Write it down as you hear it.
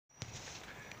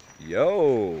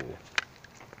Yo,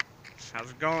 How's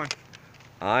it going?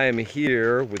 I am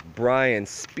here with Brian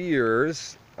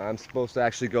Spears. I'm supposed to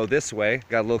actually go this way.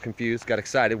 Got a little confused, got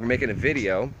excited. We're making a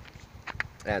video.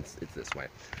 It's this way.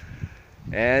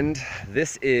 And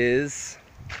this is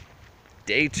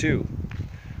day 2.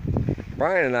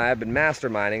 Brian and I have been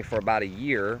masterminding for about a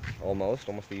year, almost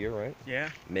a year, right? Yeah.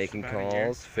 Making about a year.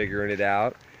 calls, figuring it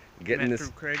out, getting Met this.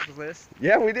 through Craigslist.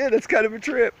 Yeah, we did. It's kind of a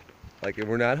trip. Like,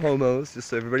 we're not homos, just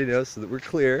so everybody knows, so that we're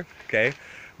clear, okay?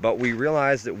 But we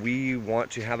realized that we want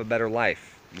to have a better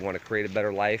life. We want to create a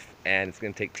better life, and it's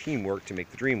going to take teamwork to make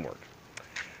the dream work.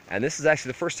 And this is actually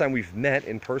the first time we've met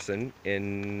in person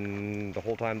in the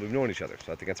whole time we've known each other,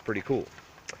 so I think that's pretty cool.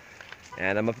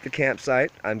 And I'm up at the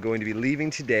campsite. I'm going to be leaving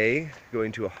today,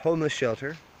 going to a homeless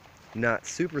shelter. Not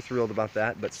super thrilled about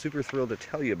that, but super thrilled to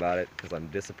tell you about it because I'm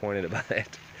disappointed about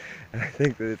it. And I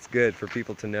think that it's good for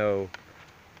people to know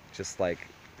just like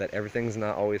that everything's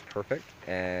not always perfect,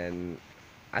 and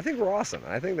I think we're awesome.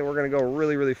 I think that we're going to go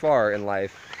really, really far in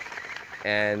life,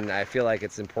 and I feel like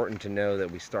it's important to know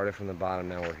that we started from the bottom,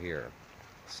 now we're here.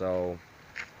 So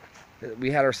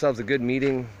we had ourselves a good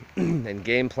meeting and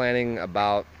game planning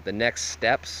about the next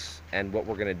steps and what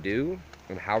we're going to do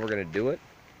and how we're going to do it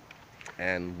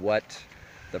and what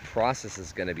the process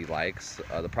is going to be like,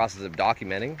 the process of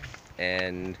documenting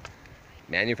and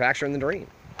manufacturing the dream.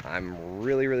 I'm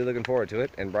really, really looking forward to it,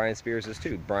 and Brian Spears is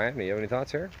too. Brian, do you have any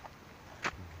thoughts here?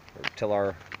 Or tell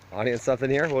our audience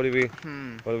something here. What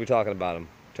are we talking about him?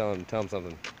 Tell him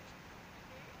something.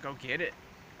 Go get it.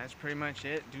 That's pretty much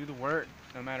it. Do the work,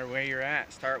 no matter where you're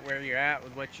at. Start where you're at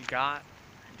with what you got.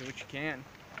 Do what you can.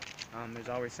 There's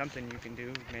always something you can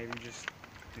do. Maybe just,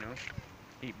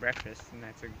 eat breakfast, and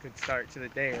that's a good start to the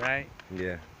day, right?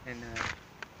 Yeah. And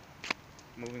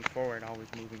moving forward, always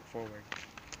moving forward.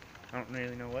 I don't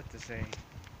really know what to say.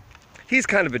 He's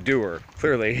kind of a doer.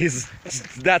 Clearly,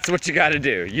 that's what you got to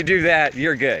do. You do that,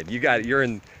 you're good. You're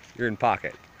in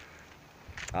pocket.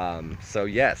 So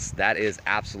yes, that is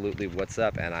absolutely what's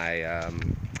up, and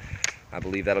I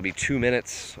believe that'll be 2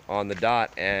 minutes on the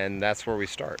dot, and that's where we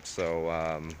start.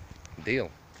 So deal.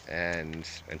 And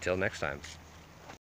until next time.